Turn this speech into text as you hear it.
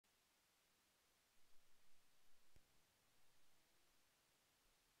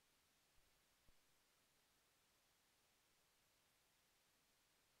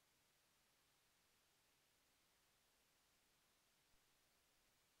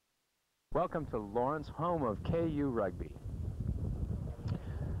Welcome to Lawrence, home of KU Rugby.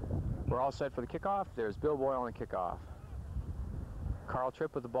 We're all set for the kickoff. There's Bill Boyle on the kickoff. Carl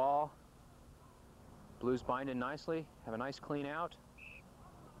Tripp with the ball. Blues bind in nicely. Have a nice clean out.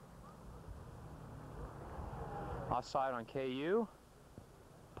 Offside on KU.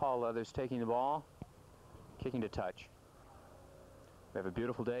 Paul Leathers taking the ball, kicking to touch. We have a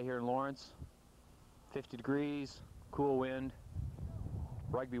beautiful day here in Lawrence. 50 degrees, cool wind,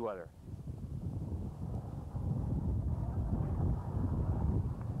 rugby weather.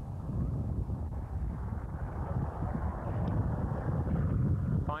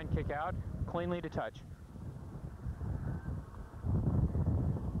 Fine kick out, cleanly to touch.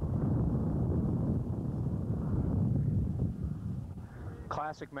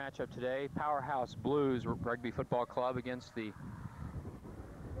 Classic matchup today, Powerhouse Blues Rugby Football Club against the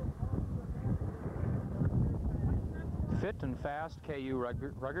fit and fast KU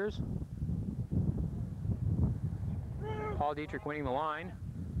Ruggers. Paul Dietrich winning the line.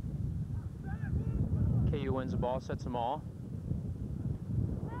 KU wins the ball, sets them all.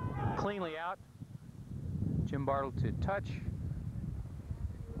 Cleanly out. Jim Bartle to touch.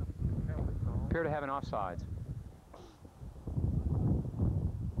 Appear to have an offsides.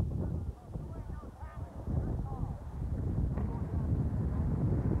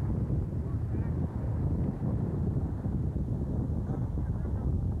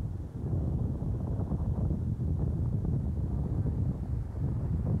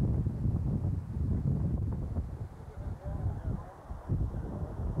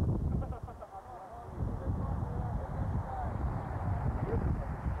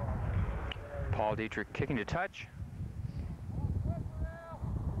 Paul Dietrich kicking to touch.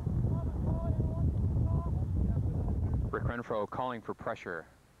 Rick Renfro calling for pressure.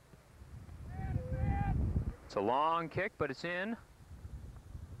 It's a long kick, but it's in.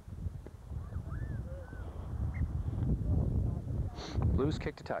 Blues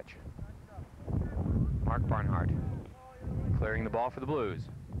kick to touch. Mark Barnhart clearing the ball for the Blues.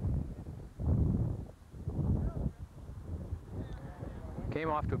 Game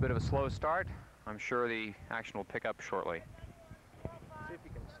off to a bit of a slow start. I'm sure the action will pick up shortly. See if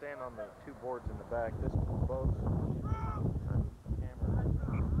you can stand on the two boards in the back. This both.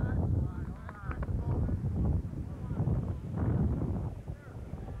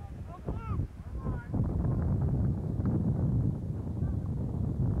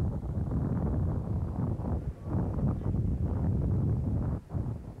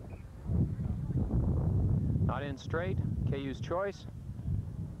 Not in straight. KU's choice.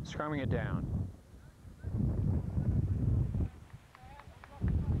 Scrumming it down.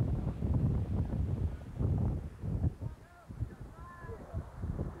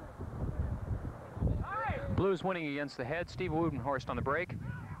 Blues winning against the head. Steve Woodenhorst on the break.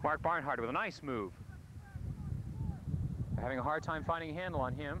 Mark Barnhart with a nice move. They're having a hard time finding a handle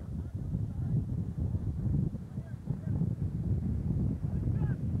on him.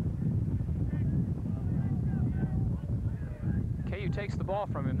 KU takes the ball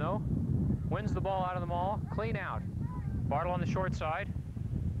from him though. Wins the ball out of the maul. Clean out. Bartle on the short side.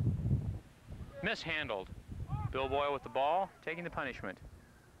 Mishandled. Bill Boyle with the ball, taking the punishment.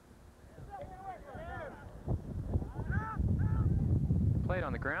 Played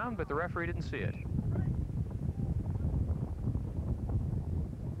on the ground, but the referee didn't see it.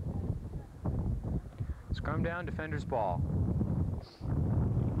 Scrum down, defender's ball.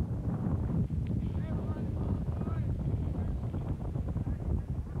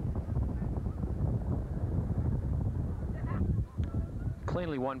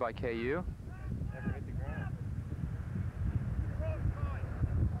 Cleanly won by KU. Never hit the ground.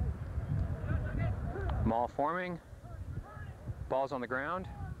 Maul forming. Ball's on the ground.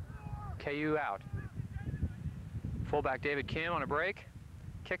 KU out. Fullback David Kim on a break.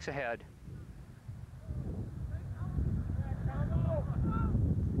 Kicks ahead.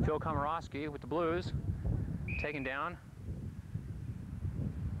 Phil Komorowski with the Blues. Taken down.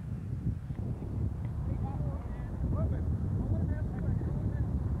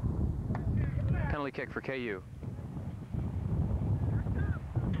 Penalty kick for KU.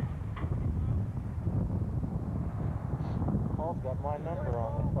 Paul's got my number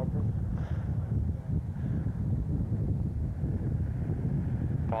on the fucker.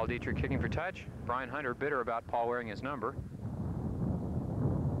 Paul Dietrich kicking for touch. Bryan Hunter bitter about Paul wearing his number.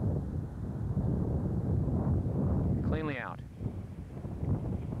 Cleanly out.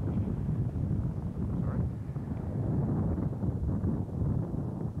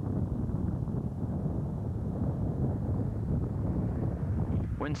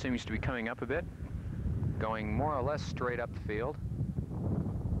 Wind seems to be coming up a bit, going more or less straight up the field.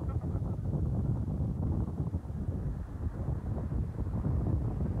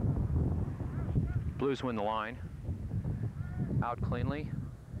 Blues win the line. Out cleanly.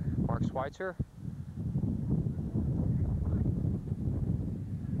 Mark Schweitzer.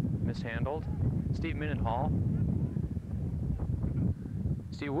 Mishandled. Steve Mendenhall.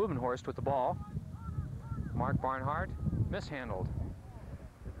 Steve Wubenhorst with the ball. Mark Barnhart. Mishandled.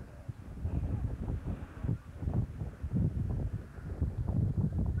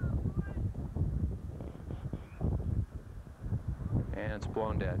 And it's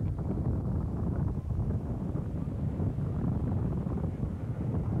blown dead.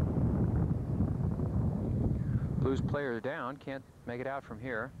 Blues player down, can't make it out from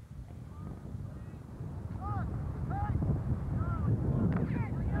here.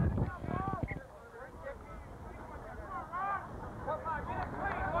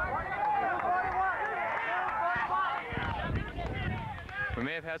 We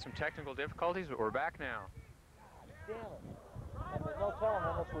may have had some technical difficulties, but we're back now. Damn it. And there's no telling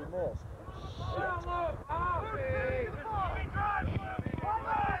how much we missed.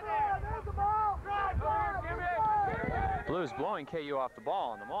 Blues blowing KU off the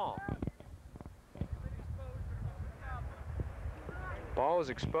ball on the maul. Ball is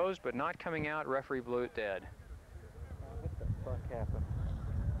exposed but not coming out. Referee blew it dead. What the fuck happened?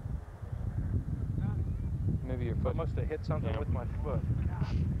 Maybe your foot I must have hit something with my foot.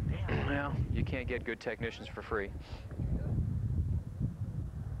 Well, you can't get good technicians for free.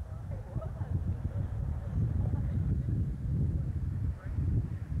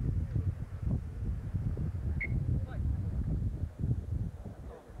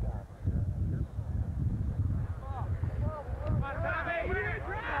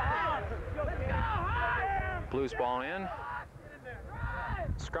 Blues ball in.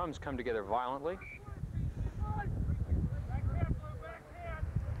 Scrums come together violently.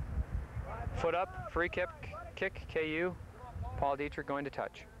 Foot up, free kick, KU. Paul Dietrich going to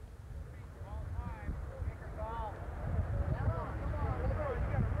touch.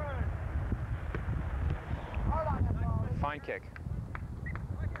 Fine kick.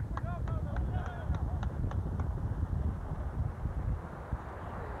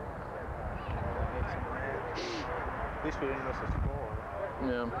 At least we didn't miss a score.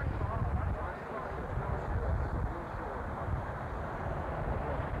 Yeah.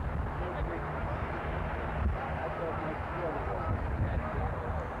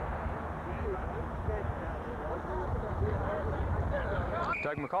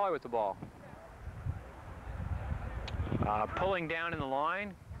 Doug McCauley with the ball. Pulling down in the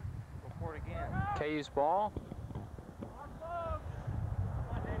line. Go for it again. KU's ball.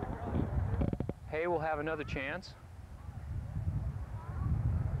 Hay will have another chance.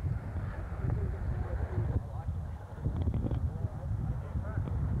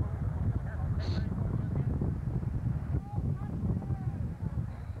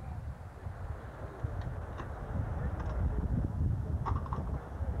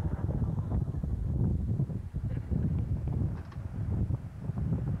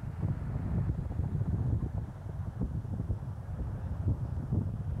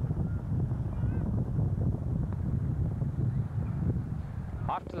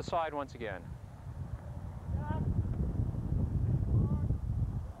 Off to the side once again.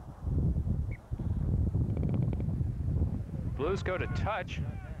 Blues go to touch,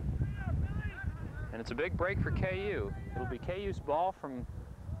 and it's a big break for KU. It'll be KU's ball from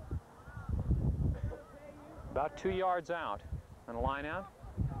about 2 yards out on a line out.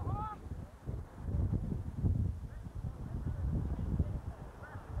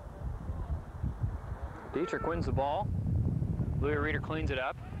 Dietrich wins the ball. Louis Reeder cleans it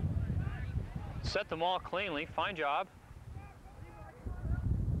up. Set them all cleanly. Fine job.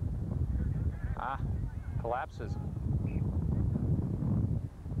 Collapses.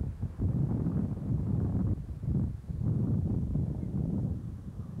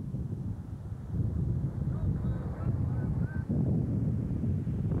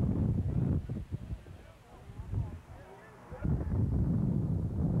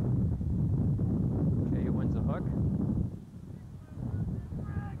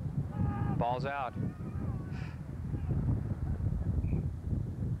 Ball's out.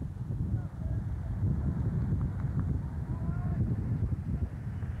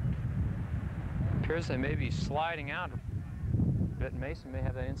 Appears they may be sliding out. But Mason may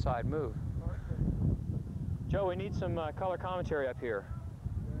have that inside move. Joe, we need some color commentary up here.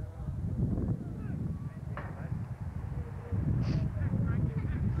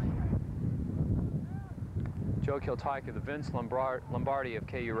 Joe Kiltyke, the Vince Lombardi of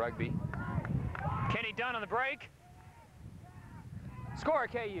KU Rugby. Kenny Dunn on the break. Score,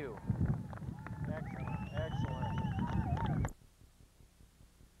 KU. Excellent, excellent.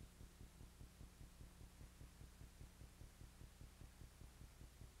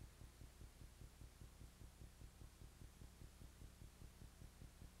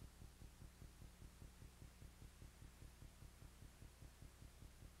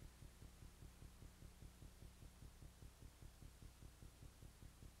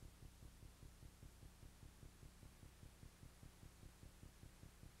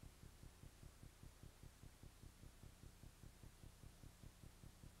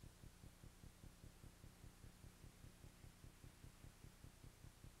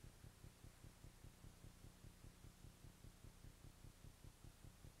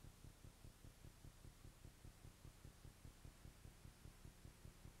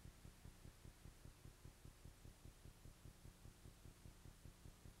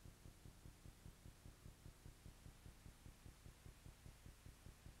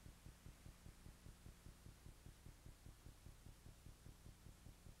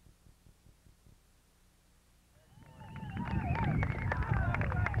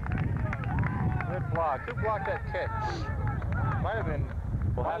 Who blocked that kick? Might have been.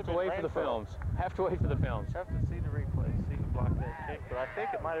 We'll have to wait for the films. Have to wait for the films. Have to see the replay, see who blocked that kick, but I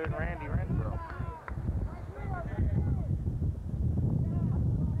think it might have been Randy Renfro.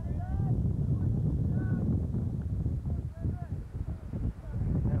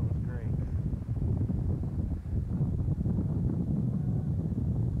 That was great.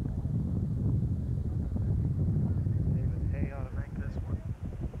 David Hay ought to make this one.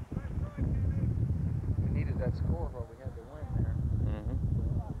 We needed that score, but we had to win there.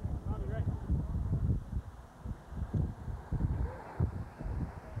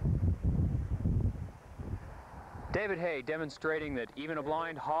 David Hay demonstrating that even a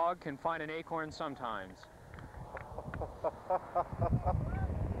blind hog can find an acorn sometimes.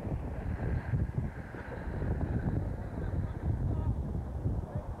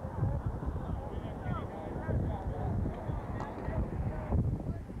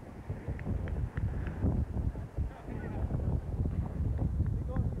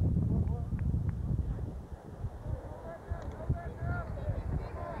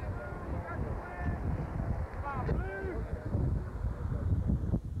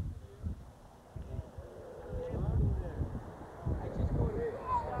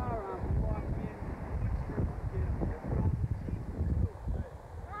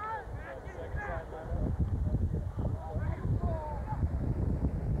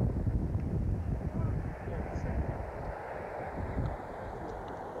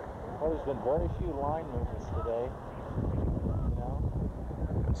 Well, there's been very few line movements today. You know?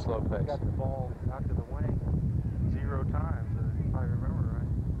 Slow pace. Got the ball out to the wing 0 times, if I remember right.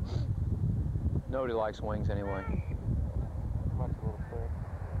 Nobody likes wings anyway. Much a little quick.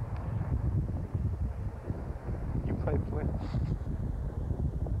 You play quick.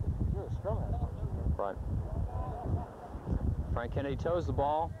 You're a scrum master. Right. Frank Kennedy toes the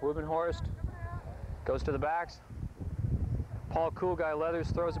ball. Wubenhorst goes to the backs. Paul Cool Guy Leathers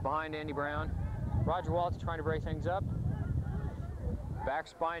throws it behind Andy Brown. Roger Waltz trying to break things up.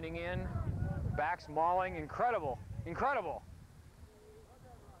 Backs binding in. Backs mauling. Incredible. Incredible.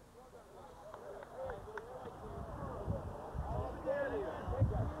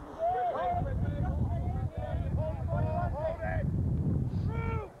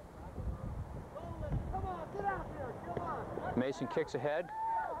 Mason kicks ahead.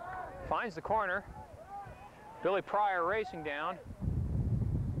 Finds the corner. Billy Pryor racing down.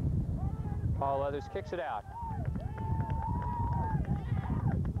 Paul Leathers kicks it out.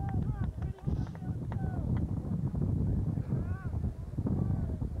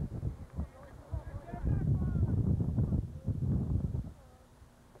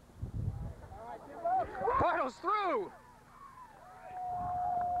 Bartle's through!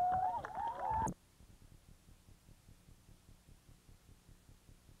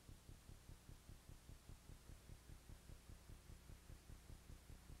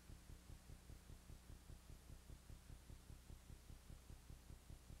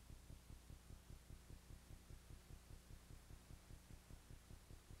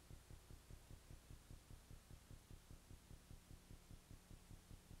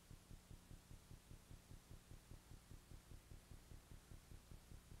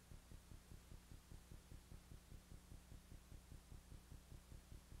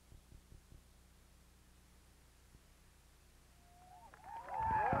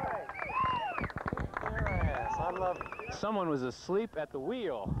 Someone was asleep at the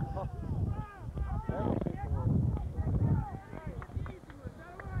wheel.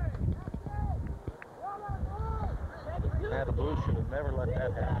 Yeah, the Blues should have never let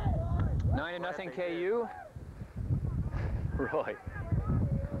that happen. 9-0 KU. Roy.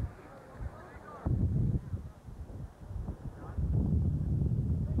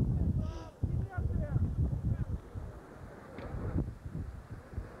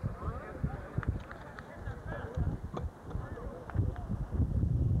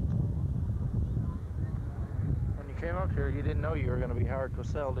 Came up here, you didn't know you were going to be Howard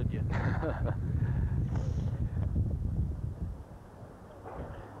Cosell, did you?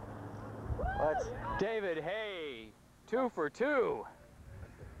 Let's David Hay, 2 for 2.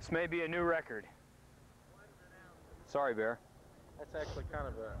 This may be a new record. Sorry, Bear. That's actually kind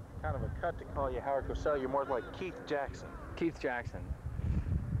of a cut to call you Howard Cosell. You're more like Keith Jackson. Keith Jackson.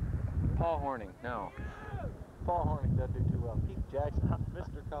 Paul Horning, no. Paul Horning doesn't do too well. Keith Jackson,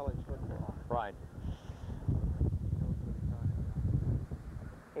 Mr. College Football. Right.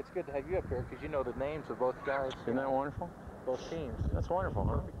 It's good to have you up here because you know the names of both guys. Isn't that wonderful? Both teams. That's wonderful,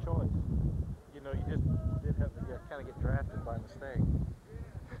 huh? Perfect choice. You know, you just did have to kind of get drafted by mistake.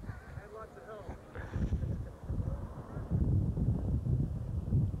 Had lots of help.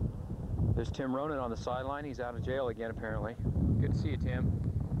 There's Tim Ronan on the sideline. He's out of jail again, apparently. Good to see you, Tim.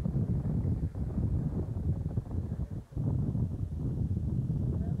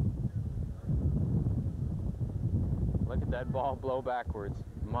 Look at that ball blow backwards.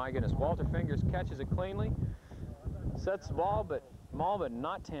 My goodness. Walter Fingers catches it cleanly. Sets the ball, but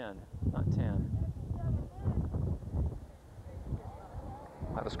not 10. Not 10.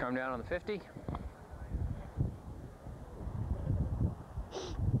 Let us come down on the 50.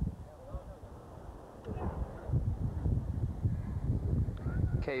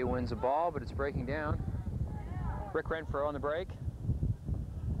 KU wins the ball, but it's breaking down. Rick Renfro on the break.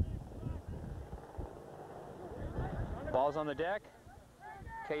 Ball's on the deck.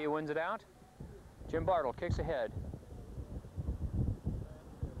 KU wins it out. Jim Bartle kicks ahead.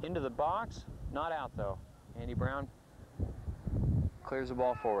 Into the box. Not out, though. Andy Brown clears the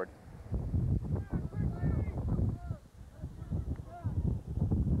ball forward.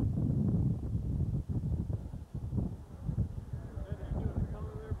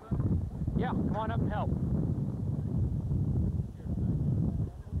 Yeah, come on up and help. You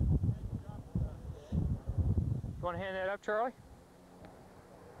want to hand that up, Charlie?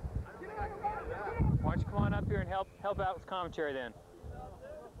 Why don't you come on up here and help out with commentary then?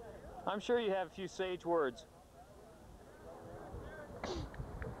 I'm sure you have a few sage words.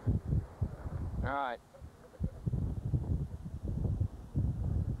 All right.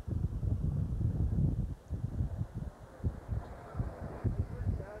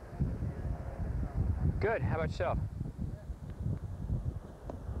 Good. How about yourself?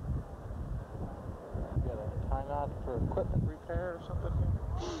 You got a timeout for equipment repair or something?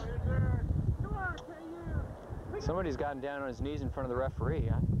 Somebody's gotten down on his knees in front of the referee.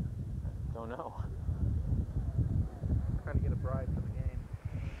 I don't know. Trying to get a bride for the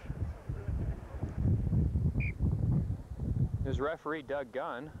game. There's referee Doug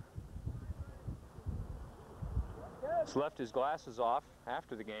Gunn. He's left his glasses off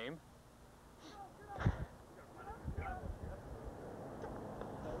after the game.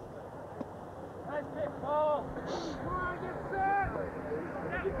 Nice kick, Paul. Come on, get set.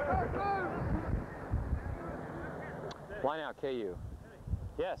 Line out, KU.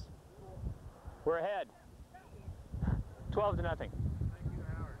 Yes. We're ahead. 12-0.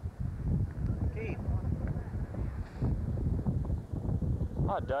 Keith.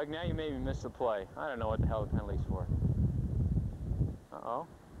 Oh, Doug, now you made me miss the play. I don't know what the hell the penalty's for. Uh-oh.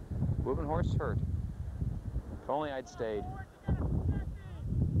 Wubenhorst hurt. If only I'd stayed.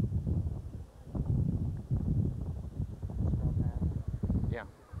 Yeah.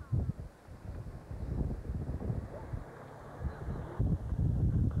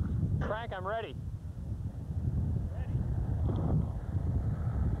 Frank, I'm ready.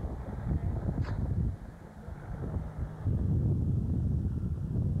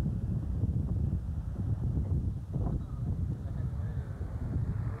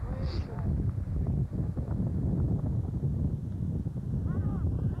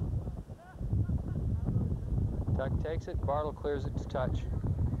 Doug takes it, Bartle clears it to touch.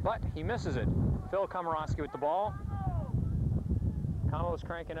 But he misses it. Phil Komorowski with the ball. Como's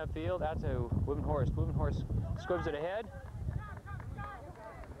cranking upfield, out to Wubenhorst. Wubenhorst squibs it ahead.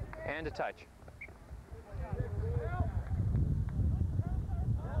 And a touch.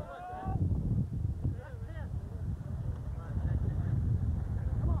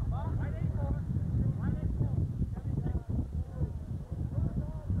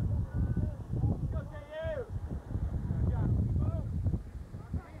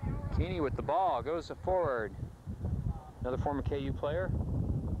 Keeney with the ball, goes forward. Another former KU player.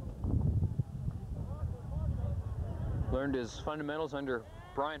 Learned his fundamentals under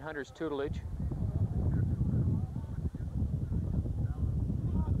Bryan Hunter's tutelage.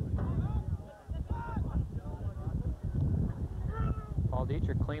 Paul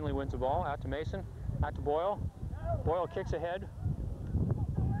Dietrich cleanly wins the ball, out to Mason, out to Boyle. Boyle kicks ahead.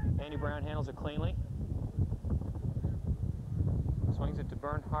 Andy Brown handles it cleanly. Swings it to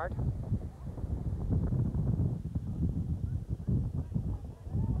Bernhardt.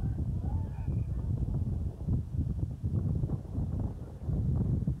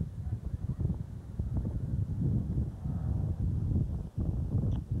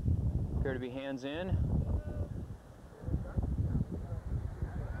 Appear to be hands in.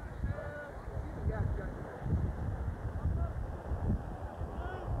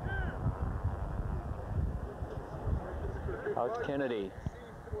 Out to Kennedy.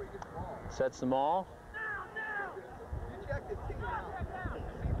 Sets them all.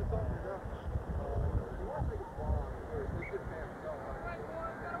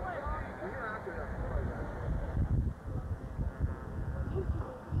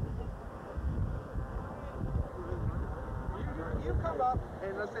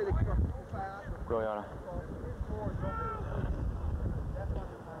 And let's say they kick off fast. Goyana.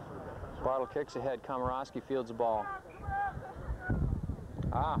 Bartle kicks ahead. Komorowski fields the ball.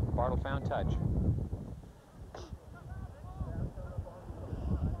 Ah, Bartle found touch.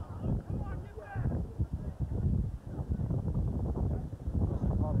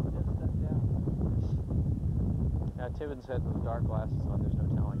 Yeah, Tibbins had those dark glasses on. There's no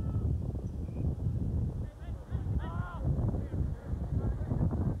telling.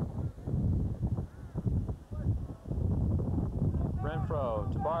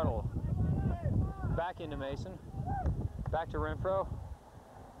 Renfro to Bartle. Back into Mason. Back to Renfro.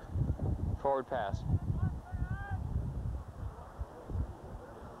 Forward pass.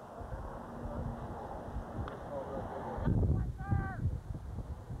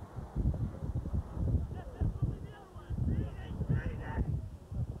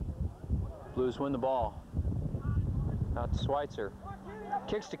 Blues win the ball. Out to Schweitzer.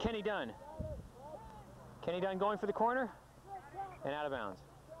 Kicks to Kenny Dunn. Kenny Dunn going for the corner and out of bounds.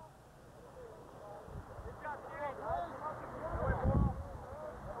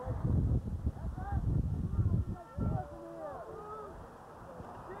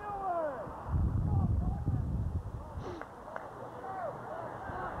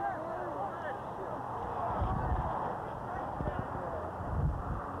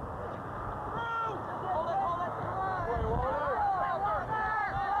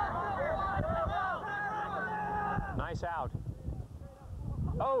 Nice out.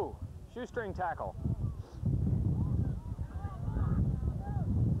 Oh, shoestring tackle.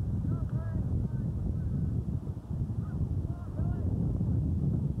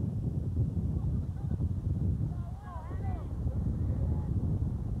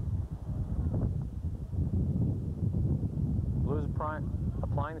 Blues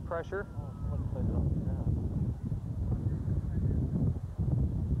applying the pressure.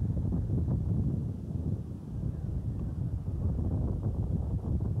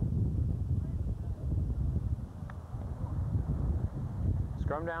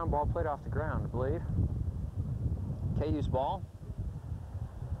 Scrum down, ball played off the ground, I believe. KU's ball.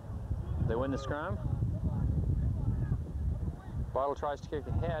 They win the scrum. Bartle tries to kick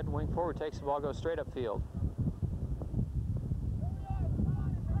ahead, wing forward, takes the ball, goes straight upfield.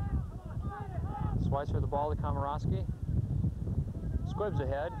 Schweitzer the ball to Komorowski. Squibs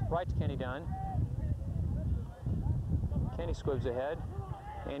ahead, right to Kenny Dunn. Kenny squibs ahead.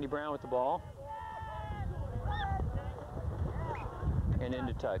 Andy Brown with the ball. And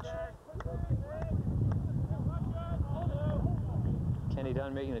into touch. Kenny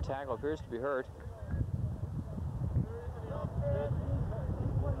Dunn making the tackle, appears to be hurt.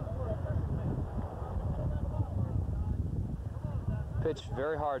 Pitched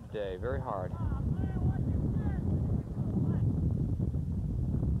very hard today, very hard.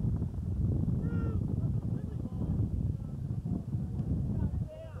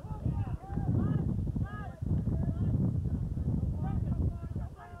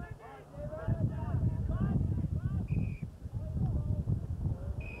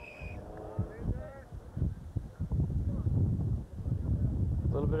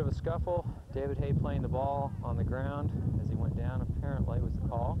 Bit of a scuffle. David Hay playing the ball on the ground as he went down, apparently, was the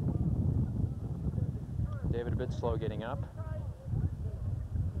call. David a bit slow getting up.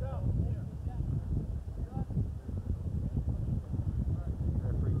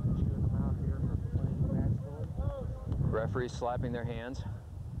 Referees slapping their hands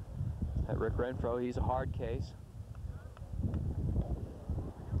at Rick Renfro. He's a hard case.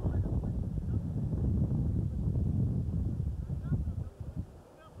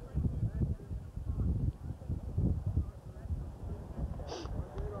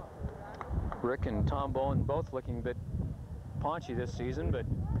 Rick and Tom Bowen both looking a bit paunchy this season, but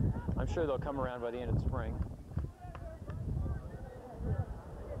I'm sure they'll come around by the end of the spring.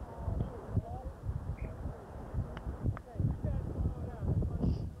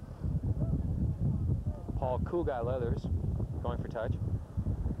 Paul Cool Guy Leathers going for touch.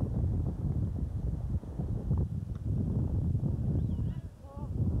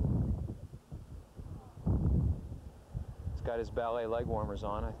 He's got his ballet leg warmers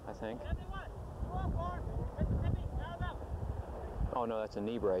on, I think. Oh no, that's a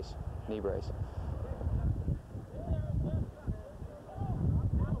knee brace. Knee brace.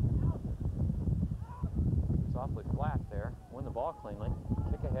 It's awfully flat there. Win the ball cleanly.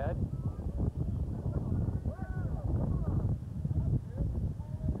 Kick ahead.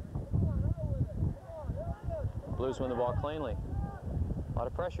 Blues win the ball cleanly. A lot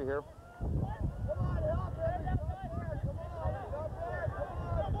of pressure here.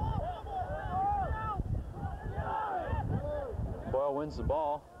 Boyle wins the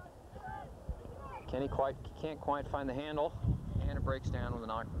ball. Can't quite find the handle, and it breaks down with a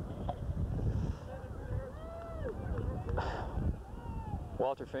knock.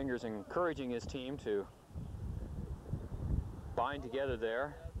 Walter Fingers encouraging his team to bind together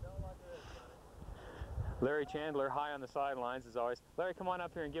there. Larry Chandler high on the sidelines as always. Larry, come on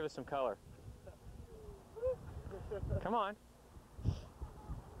up here and give us some color. Come on.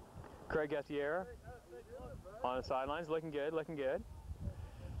 Craig Guthier on the sidelines, looking good, looking good.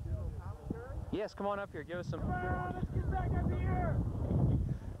 Yes, come on up here, give us some. Let's get back up here.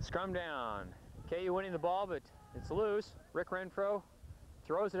 Scrum down. KU winning the ball, but it's loose. Rick Renfro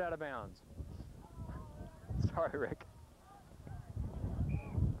throws it out of bounds. Sorry, Rick.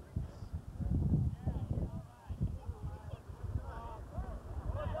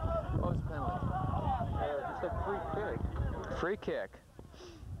 Oh, it's a penalty. Just a free kick. Free kick.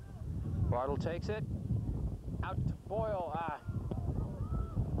 Bartle takes it. Out to Boyle.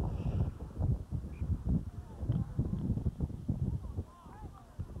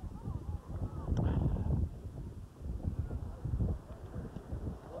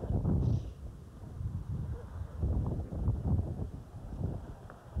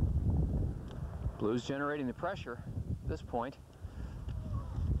 Blues generating the pressure at this point.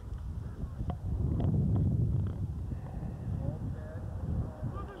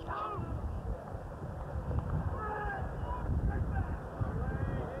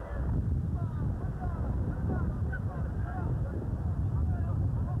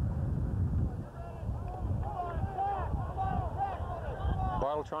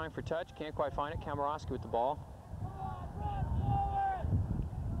 Bartle trying for touch, can't quite find it. Kamarowski with the ball.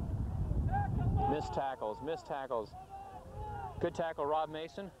 Missed tackles, missed tackles. Good tackle, Rob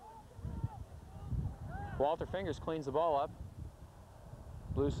Mason. Walter Fingers cleans the ball up.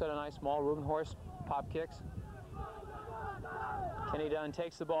 Blues set a nice small Rubenhorst pop kicks. Kenny Dunn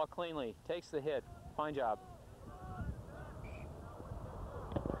takes the ball cleanly, takes the hit. Fine job.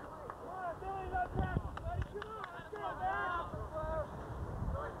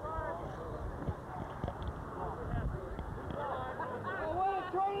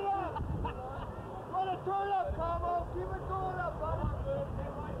 Turn up, Combo. Keep it going up, buddy. Let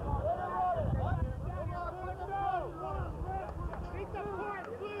it run it. Come on, quick go. Take the point,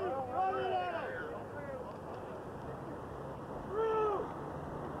 please. Run it at him.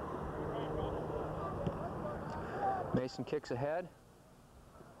 Mason kicks ahead.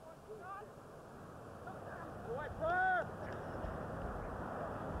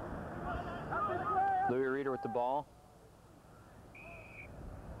 Louis Reeder with the ball.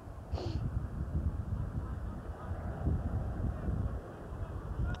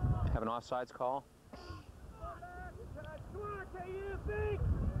 Have an offsides call.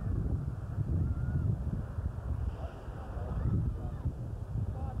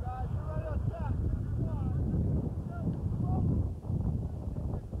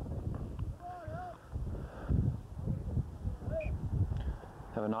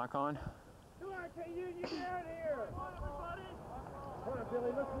 Have a knock on. Come on, KU, you get out of here. Come on,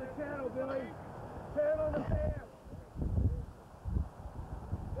 Billy, look for the channel, Billy. Channel on the fan.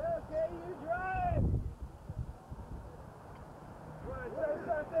 Okay, you drive! Say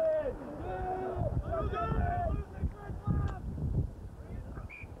something!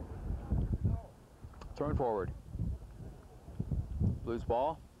 Thrown forward. Blues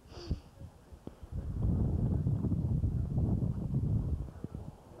ball.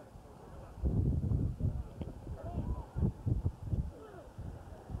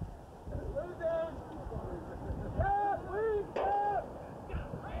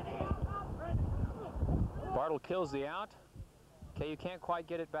 Bartle kills the out. Okay, you can't quite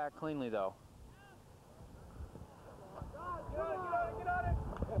get it back cleanly though. Get on it.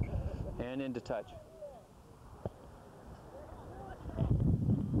 And into touch.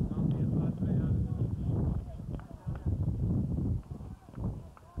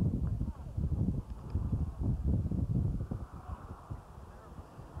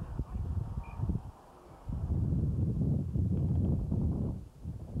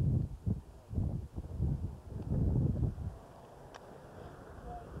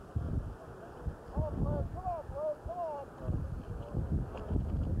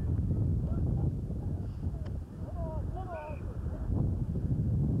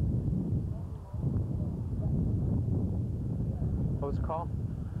 What was the call?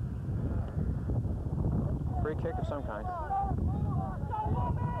 Free kick of some kind.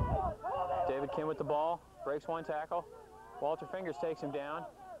 David Kim with the ball, breaks one tackle. Walter Fingers takes him down.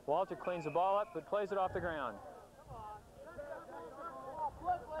 Walter cleans the ball up, but plays it off the ground.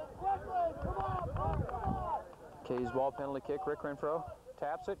 KU's ball, penalty kick. Rick Renfro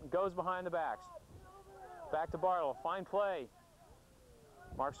taps it and goes behind the backs. Back to Bartle. Fine play.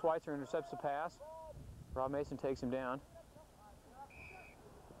 Mark Schweitzer intercepts the pass. Rob Mason takes him down.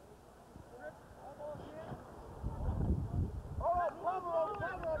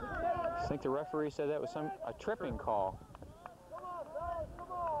 I think the referee said that was a tripping call.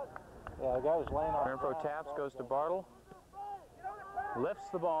 Yeah, the guy was laying on. Renfro taps, goes to Bartle. Lifts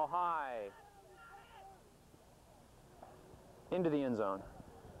the ball high. Into the end zone.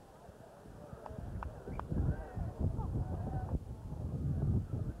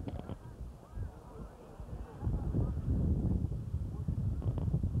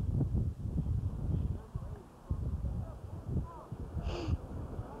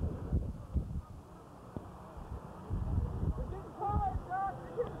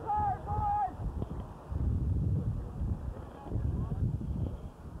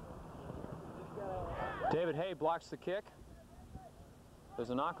 David Hay blocks the kick. There's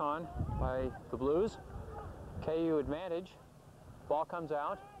a knock on by the Blues. KU advantage. Ball comes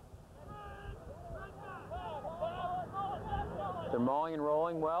out. They're mauling and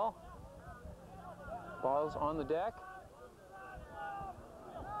rolling well. Ball's on the deck.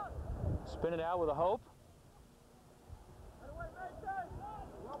 Spin it out with a hope.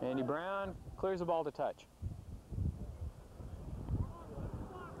 Andy Brown clears the ball to touch.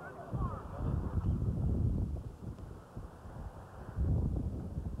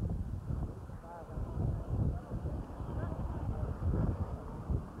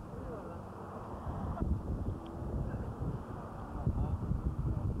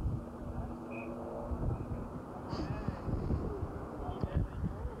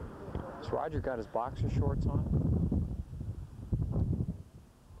 Roger got his boxer shorts on.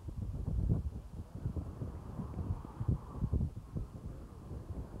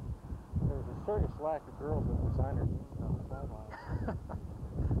 There's a serious lack of girls with designer jeans on the sideline.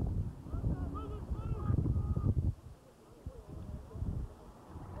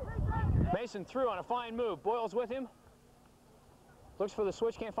 Mason through on a fine move. Boyle's with him. Looks for the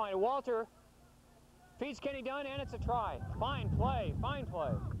switch, can't find it. Walter feeds Kenny Dunn, and it's a try. Fine play, fine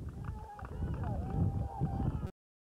play.